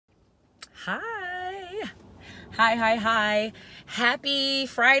Hi. Hi. Happy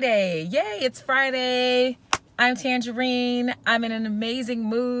Friday. Yay, it's Friday. I'm Tanjareen. I'm in an amazing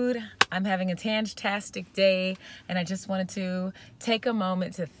mood. I'm having a tantastic day, and I just wanted to take a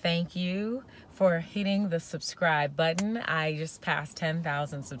moment to thank you for hitting the subscribe button. I just passed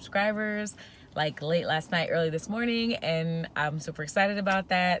 10,000 subscribers like late last night, early this morning, and I'm super excited about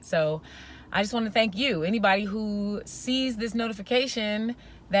that. So I just want to thank you. Anybody who sees this notification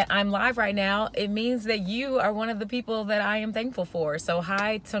that I'm live right now, it means that you are one of the people that I am thankful for. So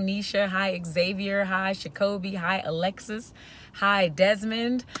hi Tonisha, hi Xavier, hi Shakobi, hi Alexis, hi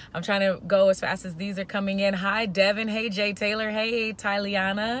Desmond. I'm trying to go as fast as these are coming in. Hi Devin, hey Jay Taylor, hey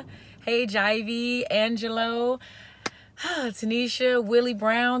Tyliana, hey Jivy, Angelo, Tanisha, Willie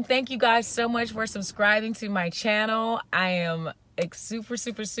Brown. Thank you guys so much for subscribing to my channel. I am super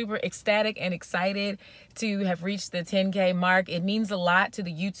ecstatic and excited to have reached the 10K mark. It means a lot to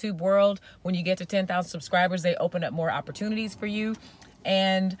the YouTube world. When you get to 10,000 subscribers, they open up more opportunities for you.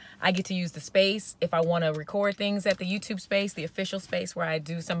 And I get to use the space. If I want to record things at the YouTube space, the official space where I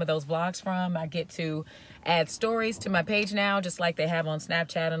do some of those vlogs from, I get to add stories to my page now, just like they have on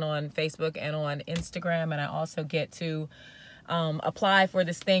Snapchat and on Facebook and on Instagram. And I also get to apply for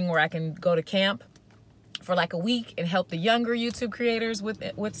this thing where I can go to camp for like a week and help the younger YouTube creators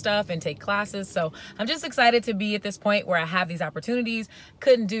with stuff and take classes. So I'm just excited to be at this point where I have these opportunities.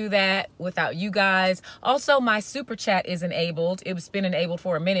 Couldn't do that without you guys. Also, my super chat is enabled. It's been enabled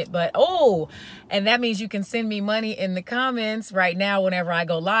for a minute, but and that means you can send me money in the comments right now whenever I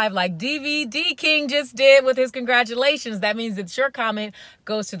go live, like DVD King just did with his congratulations. That means that your comment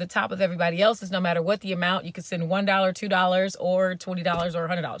goes to the top of everybody else's, no matter what the amount. You can send $1, $2, or $20 or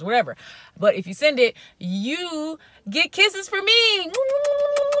 $100, whatever. But if you send it, you get kisses for me.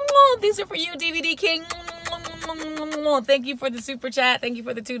 These are for you, DVD King. Thank you for the super chat. Thank you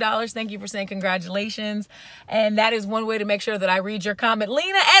for the $2. Thank you for saying congratulations. And that is one way to make sure that I read your comment.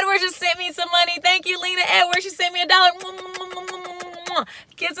 Lena Edwards just sent me some money. Thank you, Lena Edwards. She sent me $1.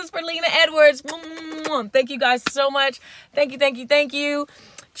 Kisses for Lena Edwards. Thank you guys so much. Thank you.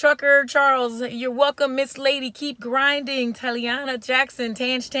 Trucker Charles, you're welcome. Miss Lady, keep grinding. Taliana Jackson,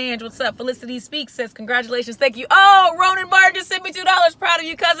 Tange, what's up? Felicity Speaks says congratulations. Thank you. Oh, Ronan Martin just sent me $2. Proud of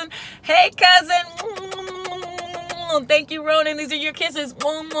you, cousin. Hey, cousin. Thank you, Ronan. These are your kisses.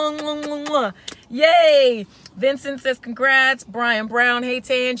 Yay. Vincent says congrats. Brian Brown, hey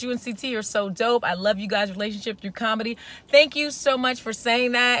Tange, you and CT are so dope. I love you guys' relationship through comedy. Thank you so much for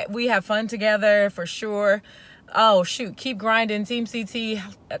saying that. We have fun together for sure. Oh, shoot. Keep grinding. Team CT,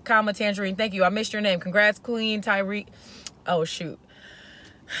 Tanjareen. Thank you. I missed your name. Congrats, Queen Tyreek. Oh, shoot.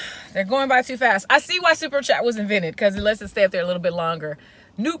 They're going by too fast. I see why Super Chat was invented, because it lets it stay up there a little bit longer.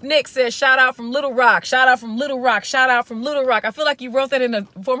 Noop Nick says, shout out from Little Rock. Shout out from Little Rock. Shout out from Little Rock. I feel like you wrote that in the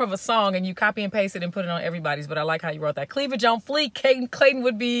form of a song and you copy and paste it and put it on everybody's, but I like how you wrote that. Cleavage on fleek. Clayton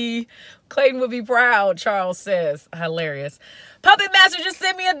would be proud, Charles says. Hilarious. Puppet Master just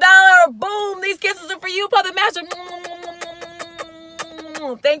sent me $1. Boom. These kisses are for you, Puppet Master.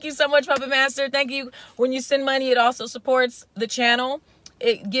 Thank you so much, Puppet Master. Thank you. When you send money, it also supports the channel.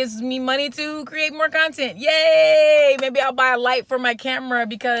 It gives me money to create more content. Yay! Maybe I'll buy a light for my camera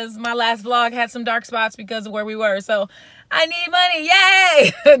because my last vlog had some dark spots because of where we were. So I need money.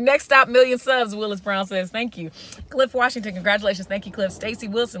 Yay! Next stop, 1,000,000 subs, Willis Brown says. Thank you. Cliff Washington, congratulations. Thank you, Cliff. Stacy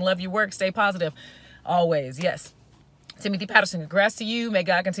Wilson, love your work. Stay positive. Always, yes. Timothy Patterson, congrats to you. May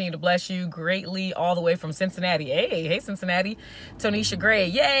God continue to bless you greatly all the way from Cincinnati. Hey, Cincinnati. Tonisha Gray,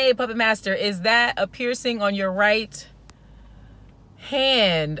 yay. Puppet Master, is that a piercing on your right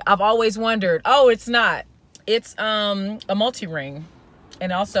hand? I've always wondered. Oh, it's not. It's a multi-ring.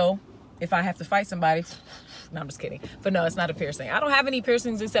 And also, if I have to fight somebody, no, I'm just kidding. But no, it's not a piercing. I don't have any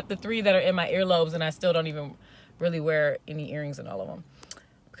piercings except the 3 that are in my earlobes, and I still don't even really wear any earrings in all of them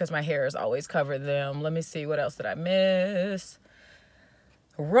because my hair has always covered them. Let me see, what else did I miss?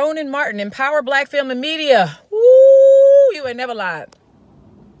 Ronan Martin, Empower Black Film and Media. Woo! You ain't never lied.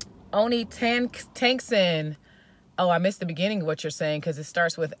 Oni Tankson. Oh, I missed the beginning of what you're saying because it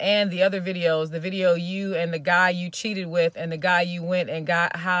starts with and the other videos, the video you and the guy you cheated with and the guy you went and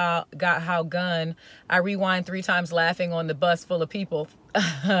got how gun. I rewind 3 times laughing on the bus full of people.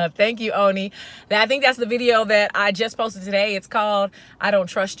 Thank you, Oni. I think that's the video that I just posted today. It's called I Don't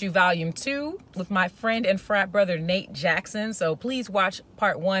Trust You Volume 2 with my friend and frat brother Nate Jackson. So please watch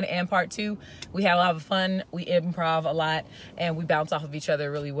part 1 and part 2. We had a lot of fun. We improv a lot and we bounce off of each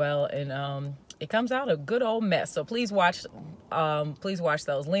other really well. And it comes out a good old mess. So please watch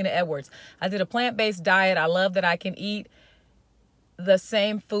those. Lena Edwards, I did a plant-based diet. I love that I can eat the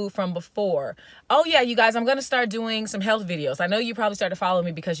same food from before. Oh yeah, you guys, I'm gonna start doing some health videos. I know you probably started following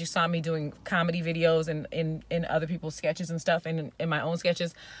me because you saw me doing comedy videos and in other people's sketches and stuff, and in my own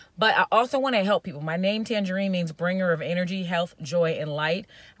sketches. But I also want to help people. My name Tanjareen means bringer of energy, health, joy, and light.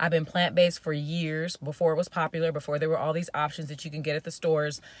 I've been plant-based for years, before it was popular, before there were all these options that you can get at the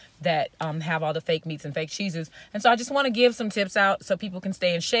stores that have all the fake meats and fake cheeses. And so I just want to give some tips out so people can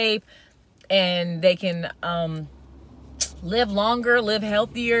stay in shape and they can live longer, live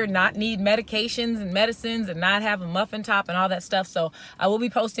healthier, not need medications and medicines, and not have a muffin top and all that stuff. So I will be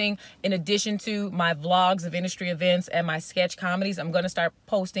posting, in addition to my vlogs of industry events and my sketch comedies, I'm going to start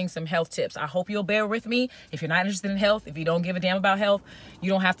posting some health tips. I hope you'll bear with me. If you're not interested in health, if you don't give a damn about health,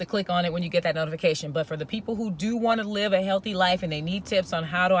 you don't have to click on it when you get that notification. But for the people who do want to live a healthy life and they need tips on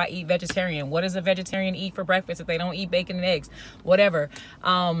how do I eat vegetarian, what does a vegetarian eat for breakfast if they don't eat bacon and eggs, whatever,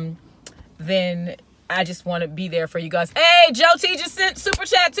 then I just want to be there for you guys. Hey, Joe T just sent super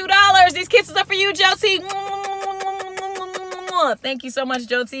chat $2. These kisses are for you, Joe T. Thank you so much,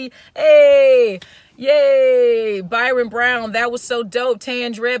 Joe T. Hey, yay. Byron Brown, that was so dope.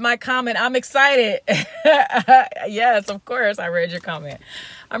 Tanj read my comment. I'm excited. Yes, of course, I read your comment.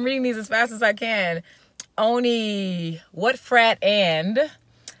 I'm reading these as fast as I can. Oni, what frat and?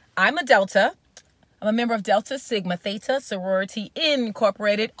 I'm a Delta. I'm a member of Delta Sigma Theta Sorority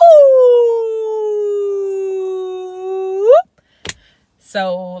Incorporated. Ooh.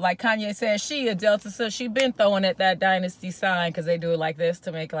 So, like Kanye said, she a Delta, so she been throwing at that dynasty sign because they do it like this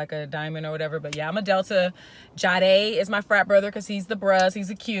to make like a diamond or whatever. But yeah, I'm a Delta. Jade is my frat brother because he's the bruz. He's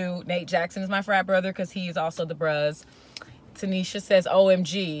a cute. Nate Jackson is my frat brother because he's also the bruz. Tanisha says,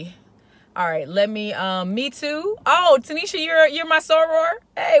 OMG. All right, let me, me too. Oh, Tanisha, you're my soror.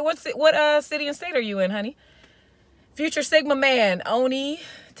 Hey, what city and state are you in, honey? Future Sigma Man, Oni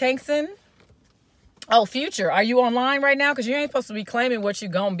Tankson. Oh, Future, are you online right now? Because you ain't supposed to be claiming what you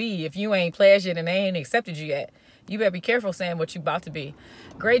gonna be if you ain't pledged it and they ain't accepted you yet. You better be careful saying what you about to be.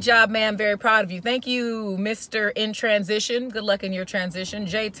 Great job, man. Very proud of you. Thank you, Mr. In Transition. Good luck in your transition.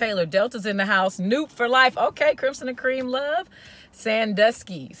 Jay Taylor, Delta's in the house. Noop for life. Okay, Crimson and Cream love.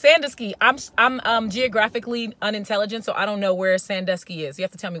 Sandusky. I'm geographically unintelligent, so I don't know where Sandusky is. You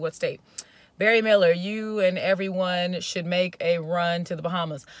have to tell me what state. Barry Miller, you and everyone should make a run to the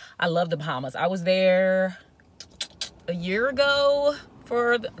Bahamas. I love the Bahamas. I was there a year ago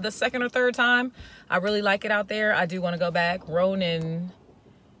for the second or third time. I really like it out there. I do want to go back. Ronan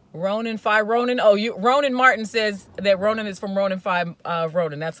Martin says that Ronan is from Ronan 5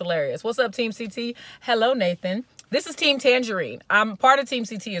 Ronan. That's hilarious. What's up, Team CT? Hello, Nathan. This is Team Tanjareen. I'm part of Team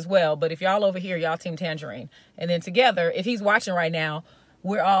CT as well, but if y'all over here, y'all Team Tanjareen. And then together, if he's watching right now,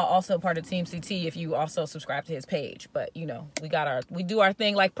 we're all also part of Team CT if you also subscribe to his page. But, you know, we do our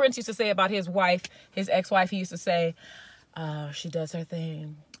thing. Like Prince used to say about his wife, his ex-wife, he used to say, she does her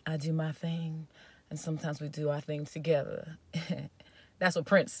thing, I do my thing, and sometimes we do our thing together. That's what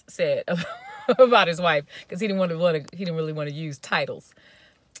Prince said about his wife, because he didn't really want to use titles.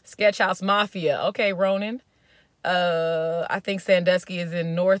 Sketchhouse Mafia. Okay, Ronan. I think Sandusky is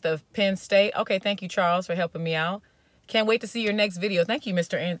in north of Penn State. Okay, thank you, Charles, for helping me out. Can't wait to see your next video. Thank you,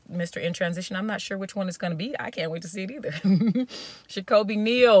 Mr. In Transition. I'm not sure which one it's going to be. I can't wait to see it either. Jacoby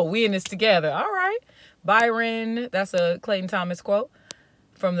Neal, we in this together. All right. Byron, that's a Clayton Thomas quote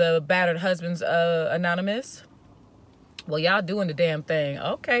from the Battered Husbands Anonymous. Well, y'all doing the damn thing.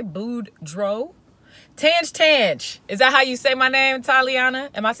 Okay, Boudreaux. Tanj. Is that how you say my name, Taliana?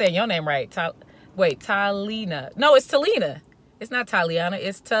 Am I saying your name right? Talina. No, it's Talina. It's not Taliana.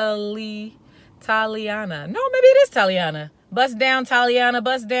 It's Taliana. No, maybe it is Taliana. Bust down, Taliana.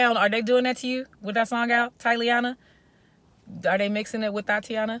 Bust down. Are they doing that to you with that song out, Taliana? Are they mixing it with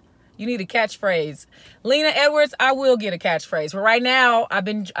Tatiana? You need a catchphrase. Lena Edwards, I will get a catchphrase. But right now, I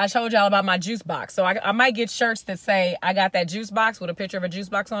told y'all about my juice box. So I might get shirts that say I got that juice box with a picture of a juice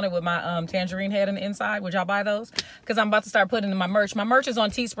box on it with my tangerine head on the inside. Would y'all buy those? Because I'm about to start putting in my merch. My merch is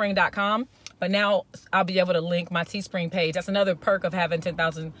on teespring.com. But now I'll be able to link my Teespring page. That's another perk of having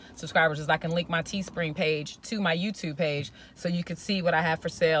 10,000 subscribers is I can link my Teespring page to my YouTube page so you can see what I have for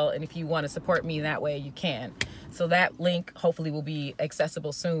sale. And if you want to support me that way, you can. So that link hopefully will be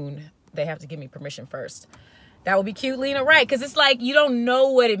accessible soon. They have to give me permission first. That would be cute, Lena. Right, because it's like you don't know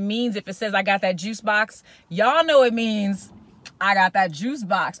what it means if it says I got that juice box. Y'all know it means I got that juice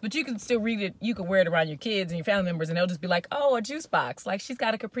box, but you can still read it. You can wear it around your kids and your family members and they'll just be like, oh, a juice box. Like she's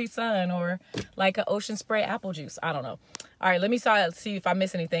got a Capri Sun or like an Ocean Spray apple juice. I don't know. All right, let me see if I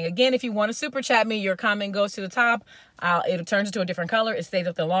miss anything. Again, if you want to super chat me, your comment goes to the top. It turns into a different color. It stays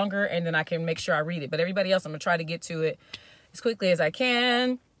up there longer and then I can make sure I read it. But everybody else, I'm going to try to get to it as quickly as I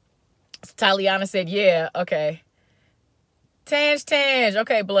can. Taliana said, yeah, okay. Tange.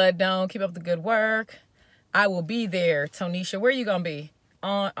 Okay, blood don't keep up the good work. I will be there. Tonisha, where you gonna be?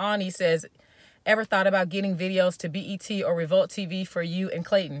 Ani says, ever thought about getting videos to BET or Revolt TV for you and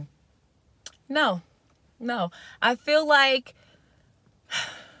Clayton? No. I feel like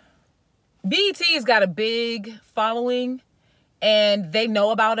BET's got a big following and they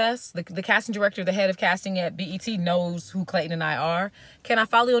know about us. The casting director, the head of casting at BET knows who Clayton and I are. Can I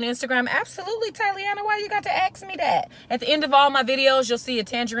follow you on Instagram? Absolutely, Taliana. Why you got to ask me that? At the end of all my videos, you'll see a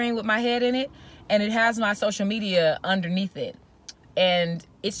tangerine with my head in it, and it has my social media underneath it. And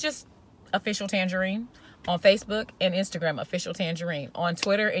it's just official Tanjareen. On Facebook and Instagram, official Tanjareen. On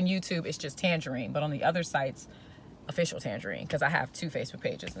Twitter and YouTube, it's just Tanjareen. But on the other sites, official Tanjareen, because I have 2 Facebook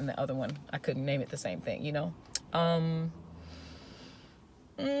pages, and the other one I couldn't name it the same thing, you know.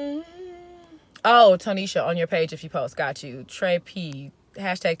 Oh, Tonisha, on your page if you post, got you. Trey P,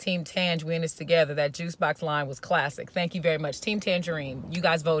 hashtag Team Tange, we in this together. That juice box line was classic. Thank you very much. Team Tangerine. You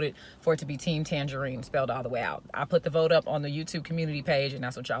guys voted for it to be Team Tangerine, spelled all the way out. I put the vote up on the YouTube community page, and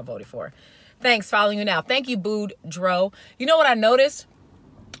that's what y'all voted for. Thanks, following you now. Thank you, Bood Dro. You know what I noticed?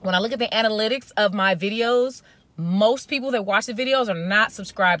 When I look at the analytics of my videos, most people that watch the videos are not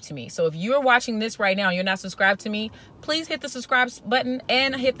subscribed to me. So if you're watching this right now and you're not subscribed to me, please hit the subscribe button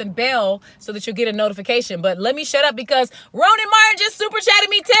and hit the bell so that you'll get a notification. But let me shut up because Ronan Martin just super chatted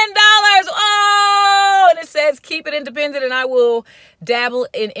me $10. Oh, and it says keep it independent and I will dabble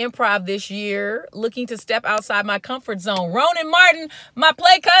in improv this year, looking to step outside my comfort zone. Ronan Martin, my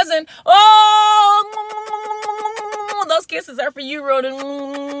play cousin. Oh, those kisses are for you,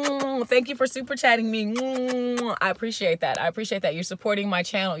 Ronan. Thank you for super chatting me. I appreciate that. I appreciate that. You're supporting my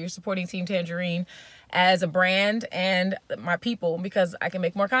channel. You're supporting Team Tangerine as a brand and my people because I can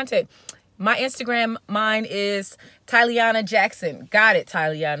make more content. My Instagram, mine is Tyliana Jackson. Got it,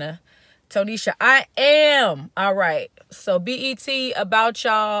 Tyliana. Tonisha, I am. All right. So BET about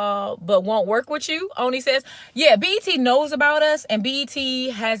y'all, but won't work with you, Oni says. Yeah, BET knows about us, and BET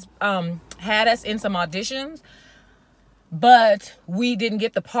has had us in some auditions, but we didn't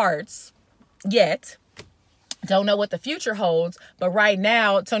get the parts yet. Don't know what the future holds, but right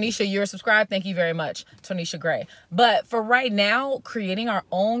now, Tonisha, you're subscribed. Thank you very much, Tonisha Gray. But for right now, creating our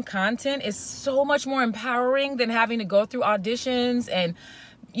own content is so much more empowering than having to go through auditions and,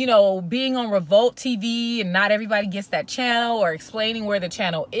 you know, being on Revolt TV and not everybody gets that channel or explaining where the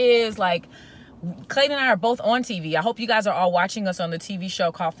channel is. Like, Clayton and I are both on TV. I hope you guys are all watching us on the TV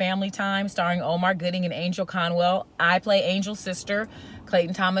show called Family Time, starring Omar Gooding and Angel Conwell. I play Angel's sister.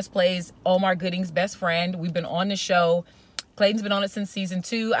 Clayton Thomas plays Omar Gooding's best friend. We've been on the show. Clayton's been on it since season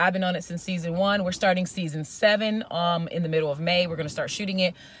 2. I've been on it since season 1. We're starting season 7 in the middle of May. We're going to start shooting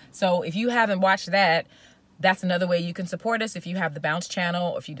it. So if you haven't watched that, that's another way you can support us. If you have the Bounce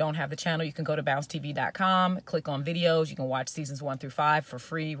channel, if you don't have the channel, you can go to bouncetv.com, click on videos. You can watch seasons 1 through 5 for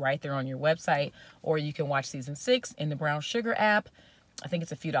free right there on your website, or you can watch season 6 in the Brown Sugar app. I think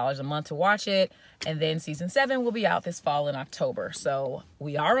it's a few dollars a month to watch it. And then season 7 will be out this fall in October. So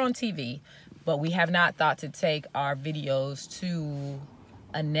we are on TV, but we have not thought to take our videos to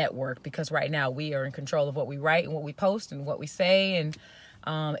a network because right now we are in control of what we write and what we post and what we say. And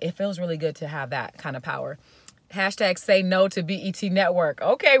it feels really good to have that kind of power. Hashtag say no to BET Network.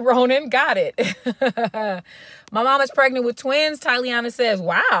 Okay, Ronan, got it. My mom is pregnant with twins, Tyliana says.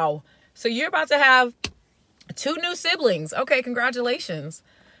 Wow. So you're about to have 2 new siblings. Okay, congratulations.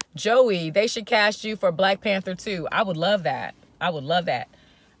 Joey, they should cast you for Black Panther 2. I would love that. I would love that.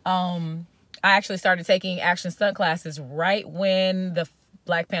 I actually started taking action stunt classes right when the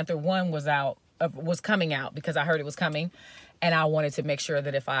Black Panther 1 was coming out because I heard it was coming. And I wanted to make sure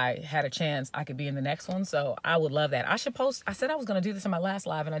that if I had a chance, I could be in the next one. So I would love that. I should post. I said I was going to do this in my last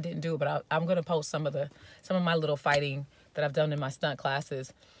live and I didn't do it, but I'm going to post some of my little fighting that I've done in my stunt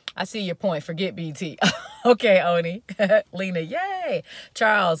classes. I see your point. Forget BT. Okay, Oni. Lena, yay.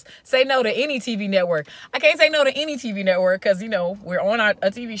 Charles, say no to any TV network. I can't say no to any TV network because, you know, we're on a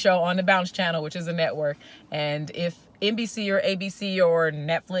TV show on the Bounce channel, which is a network. And if NBC or ABC or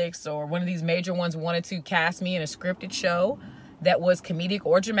Netflix or one of these major ones wanted to cast me in a scripted show that was comedic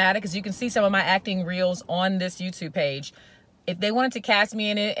or dramatic, as you can see some of my acting reels on this YouTube page, if they wanted to cast me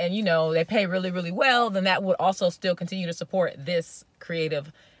in it and, you know, they pay really, really well, then that would also still continue to support this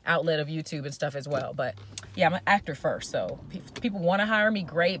creative outlet of YouTube and stuff as well. But yeah, I'm an actor first. So people want to hire me,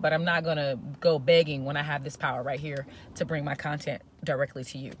 great, but I'm not going to go begging when I have this power right here to bring my content directly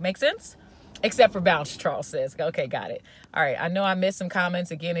to you. Make sense? Except for Bounce, Charles says. Okay, got it. All right, I know I missed some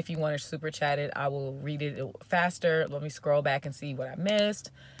comments. Again, if you want to super chat it, I will read it faster. Let me scroll back and see what I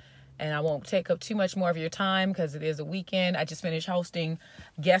missed. And I won't take up too much more of your time because it is a weekend. I just finished hosting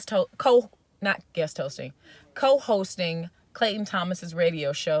co-hosting Clayton Thomas's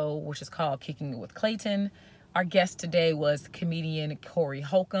radio show, which is called Kicking It with Clayton. Our guest today was the comedian Corey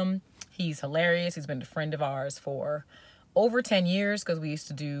Holcomb. He's hilarious. He's been a friend of ours for over 10 years because we used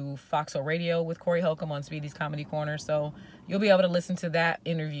to do Foxhole Radio with Corey Holcomb on Speedy's Comedy Corner. So you'll be able to listen to that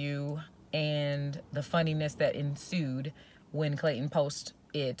interview and the funniness that ensued when Clayton posts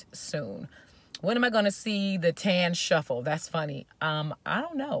it soon. When am I going to see the tan shuffle? That's funny. I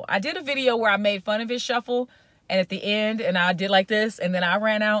don't know. I did a video where I made fun of his shuffle, and at the end, and I did like this, and then I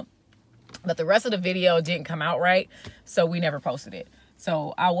ran out. But the rest of the video didn't come out right, so we never posted it.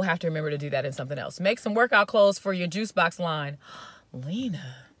 So I will have to remember to do that in something else. Make some workout clothes for your juice box line.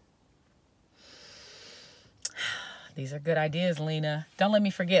 Lena. These are good ideas, Lena. Don't let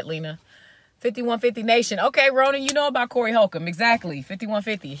me forget, Lena. 5150 Nation. Okay, Ronan, you know about Corey Holcomb. Exactly.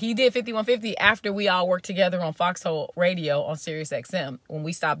 5150. He did 5150 after we all worked together on Foxhole Radio on Sirius XM. When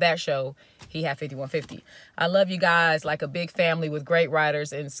we stopped that show, he had 5150. I love you guys like a big family with great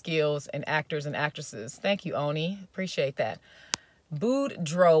writers and skills and actors and actresses. Thank you, Oni. Appreciate that. Bood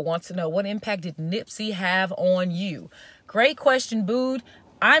Dro wants to know, what impact did Nipsey have on you? Great question, Bood.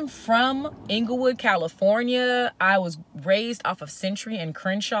 I'm from Inglewood, California. I was raised off of Century and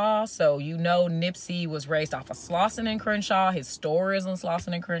Crenshaw. So, you know, Nipsey was raised off of Slauson and Crenshaw. His store is on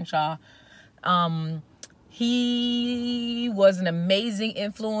Slauson and Crenshaw. He was an amazing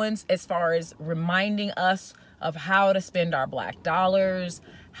influence as far as reminding us of how to spend our black dollars,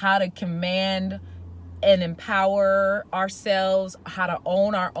 how to command and empower ourselves, how to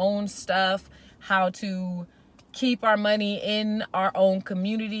own our own stuff, how to keep our money in our own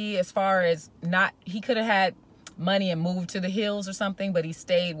community. As far as not, he could have had money and moved to the hills or something, but he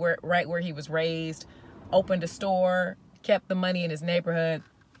stayed right where he was raised, opened a store, kept the money in his neighborhood.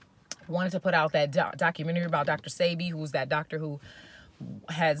 Wanted to put out that documentary about Dr. Sebi, who's that doctor who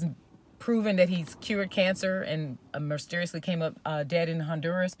has proven that he's cured cancer and mysteriously came up dead in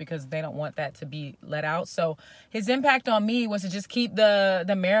Honduras because they don't want that to be let out. So his impact on me was to just keep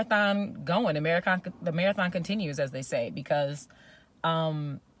the marathon going. The marathon continues, as they say, because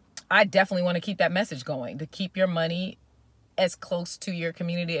I definitely want to keep that message going, to keep your money as close to your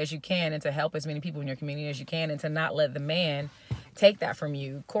community as you can and to help as many people in your community as you can and to not let the man take that from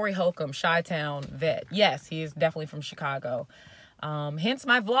you. Corey Holcomb, Chi-Town vet. Yes, he is definitely from Chicago. Hence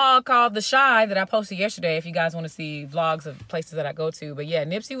my vlog called The Shy that I posted yesterday if you guys want to see vlogs of places that I go to. But yeah,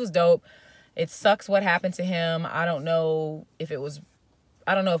 Nipsey was dope. It sucks what happened to him. I don't know if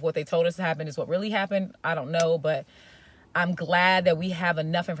what they told us happened is what really happened. I don't know, but I'm glad that we have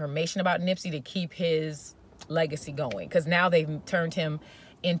enough information about Nipsey to keep his legacy going, because now they've turned him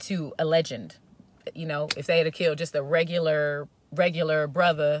into a legend. You know, if they had killed just a regular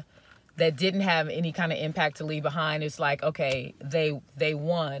brother that didn't have any kind of impact to leave behind, it's like, okay, they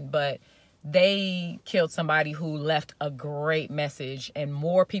won, but they killed somebody who left a great message, and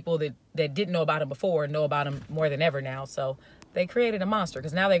more people that didn't know about him before know about him more than ever now. So they created a monster,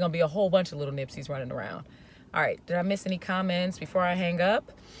 because now they're gonna be a whole bunch of little Nipseys running around. All right, did I miss any comments before I hang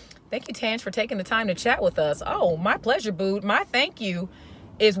up? Thank you, Tanj, for taking the time to chat with us. Oh, my pleasure, Boot. My thank you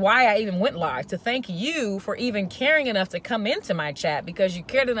is why I even went live, to thank you for even caring enough to come into my chat, because you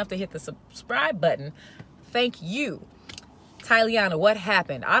cared enough to hit the subscribe button. Thank you. Tyliana, what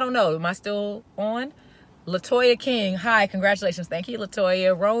happened? I don't know. Am I still on? Latoya King, hi, congratulations. Thank you,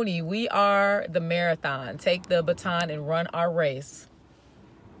 Latoya. Roni, we are the marathon. Take the baton and run our race.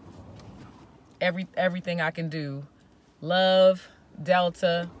 Everything I can do. Love,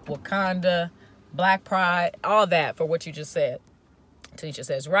 Delta, Wakanda, Black Pride, all that for what you just said. Tanisha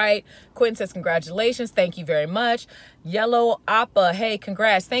says, right. Quentin says, congratulations. Thank you very much. Yellow Appa, hey,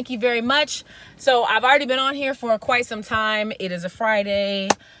 congrats. Thank you very much. So I've already been on here for quite some time. It is a Friday.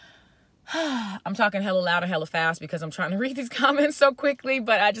 I'm talking hella loud and hella fast because I'm trying to read these comments so quickly,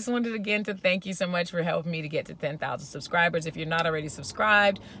 but I just wanted again to thank you so much for helping me to get to 10,000 subscribers. If you're not already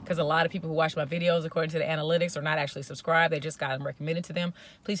subscribed, because a lot of people who watch my videos, according to the analytics, are not actually subscribed. They just got them recommended to them.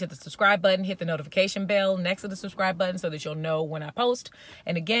 Please hit the subscribe button, hit the notification bell next to the subscribe button so that you'll know when I post.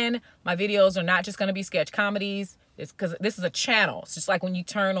 And again, my videos are not just going to be sketch comedies. It's because this is a channel. It's just like when you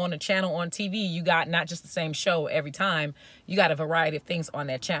turn on a channel on TV, you got not just the same show every time. You got a variety of things on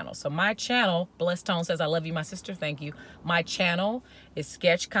that channel. So my channel, Blessed Tone says, I love you, my sister. Thank you. My channel is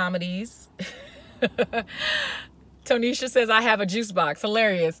sketch comedies. Tonisha says, I have a juice box.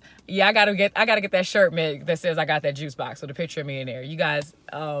 Hilarious. Yeah, I gotta get that shirt made that says I got that juice box with a picture of me in there. You guys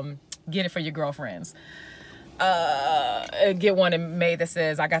get it for your girlfriends. Get one made that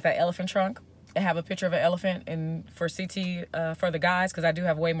says I got that elephant trunk. And have a picture of an elephant, and for CT for the guys, because I do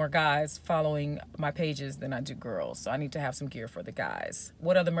have way more guys following my pages than I do girls, so I need to have some gear for the guys.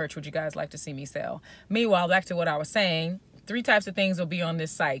 What other merch would you guys like to see me sell? Meanwhile, back to what I was saying, three types of things will be on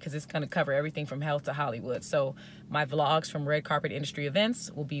this site because it's going to cover everything from health to Hollywood. So my vlogs from red carpet industry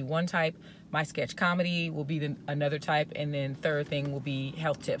events will be one type. My sketch comedy will be another type. And then third thing will be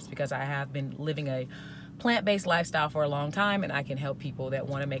health tips, because I have been living a plant-based lifestyle for a long time, and I can help people that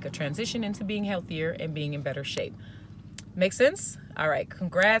want to make a transition into being healthier and being in better shape. Make sense? All right.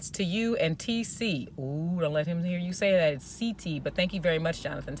 Congrats to you and TC. Ooh, don't let him hear you say that. It's CT, but thank you very much,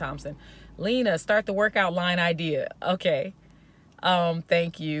 Jonathan Thompson. Lena, start the workout line idea. Okay.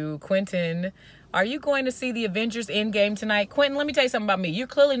 Thank you. Quentin, are you going to see the Avengers Endgame tonight? Quentin, let me tell you something about me. You're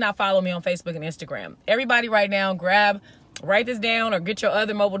clearly not following me on Facebook and Instagram. Everybody right now, write this down or get your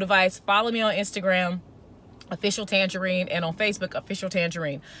other mobile device. Follow me on Instagram, Official Tanjareen, and on Facebook, Official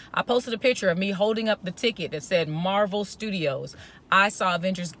Tanjareen. I posted a picture of me holding up the ticket that said Marvel Studios. I saw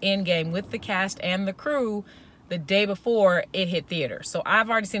Avengers Endgame with the cast and the crew the day before it hit theater. So I've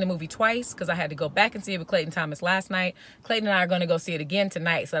already seen the movie twice because I had to go back and see it with Clayton Thomas last night. Clayton and I are going to go see it again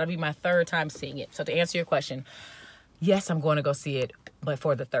tonight. So that'll be my third time seeing it. So to answer your question, yes, I'm going to go see it, but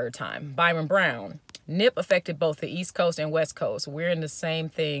for the third time. Byron Brown. NIP affected both the East Coast and West Coast. We're in the same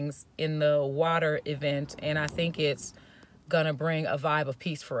things in the water event, and I think it's gonna bring a vibe of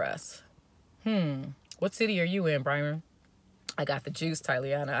peace for us. What city are you in, Byron? I got the juice,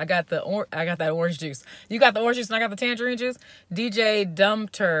 Tyliana. I got that orange juice. You got the orange juice and I got the tangerine juice. DJ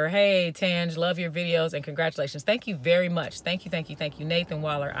Dumpter. Hey, Tanj, love your videos and congratulations. Thank you very much. Thank you, thank you, thank you. Nathan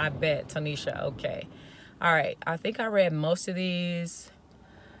Waller, I bet. Tanisha, okay. All right, I think I read most of these.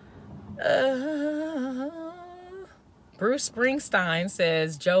 Bruce Springsteen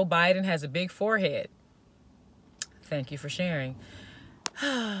says Joe Biden has a big forehead. Thank you for sharing.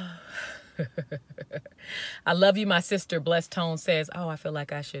 I love you, my sister. Blessed Tone says, oh, I feel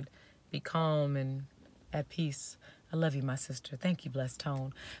like I should be calm and at peace. I love you, my sister. Thank you, Blessed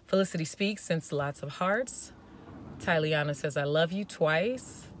Tone. Felicity Speaks, sends lots of hearts. Tyliana says, I love you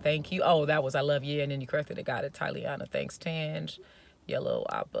twice. Thank you. Oh, that was I love you, and then you corrected it. Got it, Tyliana. Thanks, Tanj. Yellow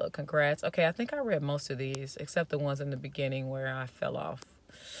Appa, congrats. Okay, I think I read most of these, except the ones in the beginning where I fell off.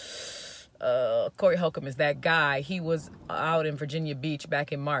 Corey Holcomb is that guy. He was out in Virginia Beach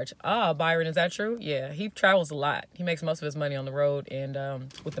back in March. Ah, Byron, is that true? Yeah, he travels a lot. He makes most of his money on the road and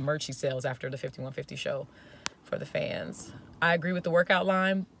with the merch he sells after the 5150 show for the fans. I agree with the workout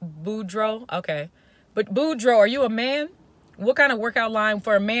line. Boudreaux, okay. But Boudreaux, are you a man? What kind of workout line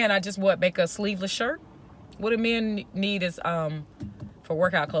for a man? I just, make a sleeveless shirt? What do men need is for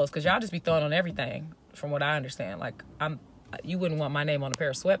workout clothes? Because y'all just be throwing on everything, from what I understand. Like, you wouldn't want my name on a pair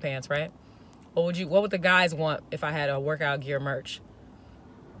of sweatpants, right? What would the guys want if I had a workout gear merch?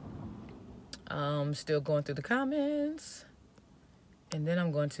 Still going through the comments. And then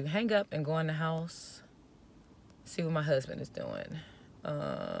I'm going to hang up and go in the house, see what my husband is doing.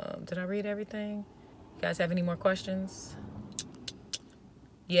 Did I read everything? You guys have any more questions?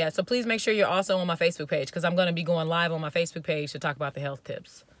 Yeah, so please make sure you're also on my Facebook page, because I'm going to be going live on my Facebook page to talk about the health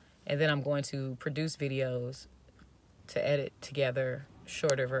tips. And then I'm going to produce videos to edit together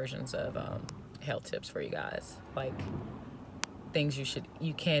shorter versions of health tips for you guys. Like things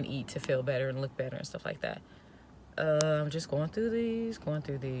you can eat to feel better and look better and stuff like that. I'm just going through these.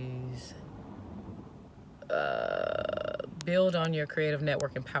 Build on your creative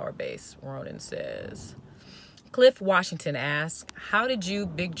network and power base, Ronan says. Cliff Washington asks, how did you,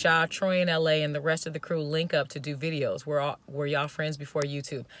 Big Jaw, Troy in LA, and the rest of the crew link up to do videos? Were y'all friends before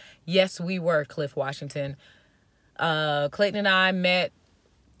YouTube? Yes, we were, Cliff Washington. Clayton and I met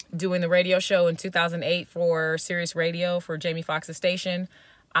doing the radio show in 2008 for Sirius Radio for Jamie Foxx's station.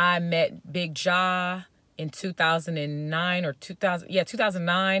 I met Big Jaw in 2009 or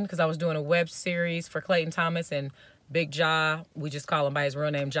 2009, because I was doing a web series for Clayton Thomas, and Big Jaw, we just call him by his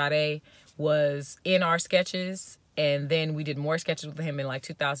real name, Jade, was in our sketches. And then we did more sketches with him in like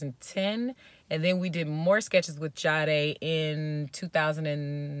 2010. And then we did more sketches with Jade in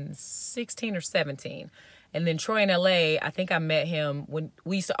 2016 or 17. And then Troy in LA, I think I met him when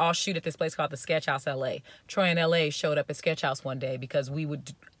we used to all shoot at this place called the Sketch House LA. Troy in LA showed up at Sketch House one day because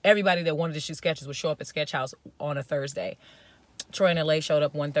everybody that wanted to shoot sketches would show up at Sketch House on a Thursday. Troy in LA showed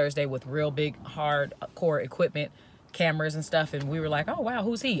up one Thursday with real big hardcore equipment, cameras and stuff, and we were like, oh wow,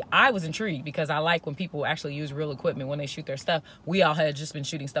 who's he? I was intrigued because I like when people actually use real equipment when they shoot their stuff. We all had just been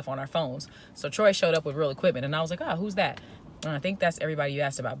shooting stuff on our phones, so Troy showed up with real equipment, and I was like, oh, who's that? And I think that's everybody you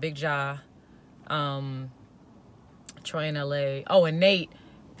asked about. Big Jaw, Troy in LA. Oh, and Nate,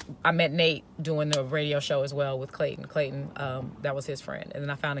 I met Nate doing the radio show as well with Clayton, that was his friend, and then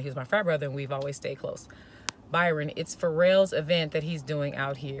I found out he was my frat brother, and we've always stayed close. Byron, it's Pharrell's event that he's doing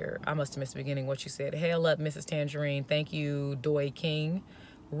out here. I must have missed the beginning what you said. Hail up, Mrs. Tangerine. Thank you, Doy King.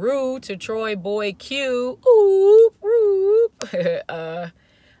 Rue to Troy Boy Q. Ooh, Rue.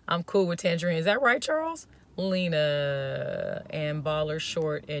 I'm cool with Tanjareen. Is that right, Charles? Lena, and baller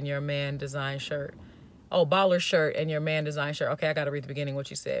short and your man design shirt. Oh, baller shirt and your man design shirt. Okay, I got to read the beginning what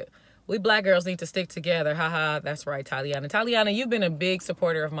you said. We black girls need to stick together. Haha, that's right, Taliana. Taliana, you've been a big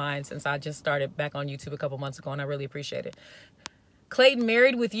supporter of mine since I just started back on YouTube a couple months ago, and I really appreciate it. Clayton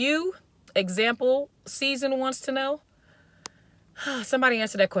married with you? Example season wants to know. Somebody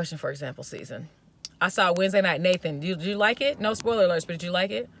answer that question for example season. I saw Wednesday Night. Nathan, did you like it? No spoiler alerts, but did you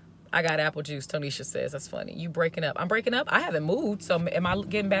like it? I got apple juice, Tonisha says. That's funny. You breaking up. I'm breaking up? I haven't moved, so am I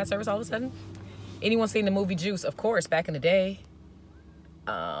getting bad service all of a sudden? Anyone seen the movie Juice? Of course, back in the day.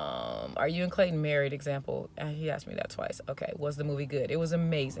 Are you and Clayton married? Example. He asked me that twice. Okay, was the movie good? It was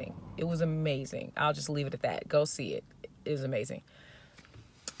amazing. It was amazing. I'll just leave it at that. Go see it. It was amazing.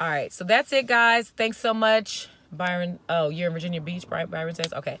 All right, so that's it, guys. Thanks so much. Byron, oh, you're in Virginia Beach, Byron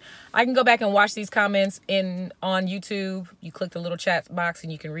says. Okay, I can go back and watch these comments on YouTube. You click the little chat box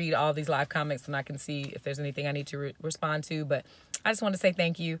and you can read all these live comments, and I can see if there's anything I need to respond to. But I just want to say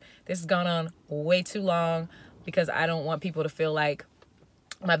thank you. This has gone on way too long because I don't want people to feel like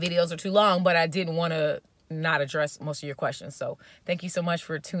my videos are too long, but I didn't want to not address most of your questions. So thank you so much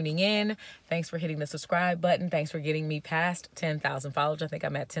for tuning in. Thanks for hitting the subscribe button. Thanks for getting me past 10,000 followers. I think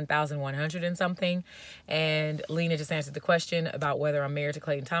I'm at 10,100 and something. And Lena just answered the question about whether I'm married to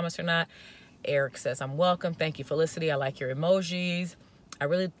Clayton Thomas or not. Eric says, I'm welcome. Thank you, Felicity. I like your emojis. I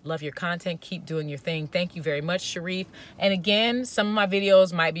really love your content. Keep doing your thing. Thank you very much, Sharif. And again, some of my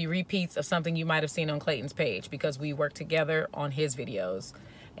videos might be repeats of something you might have seen on Clayton's page because we work together on his videos.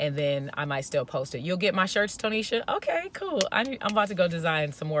 And then I might still post it. You'll get my shirts, Tonisha? Okay, cool. I'm about to go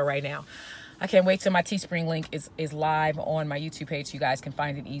design some more right now. I can't wait till my Teespring link is live on my YouTube page so you guys can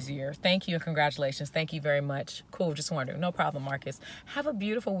find it easier. Thank you and congratulations. Thank you very much. Cool, just wondering. No problem, Marcus. Have a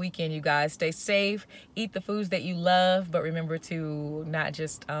beautiful weekend, you guys. Stay safe. Eat the foods that you love, but remember to not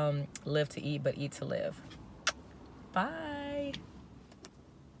just live to eat, but eat to live. Bye.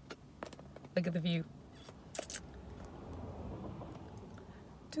 Look at the view.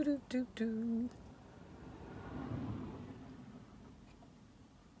 Do do do do.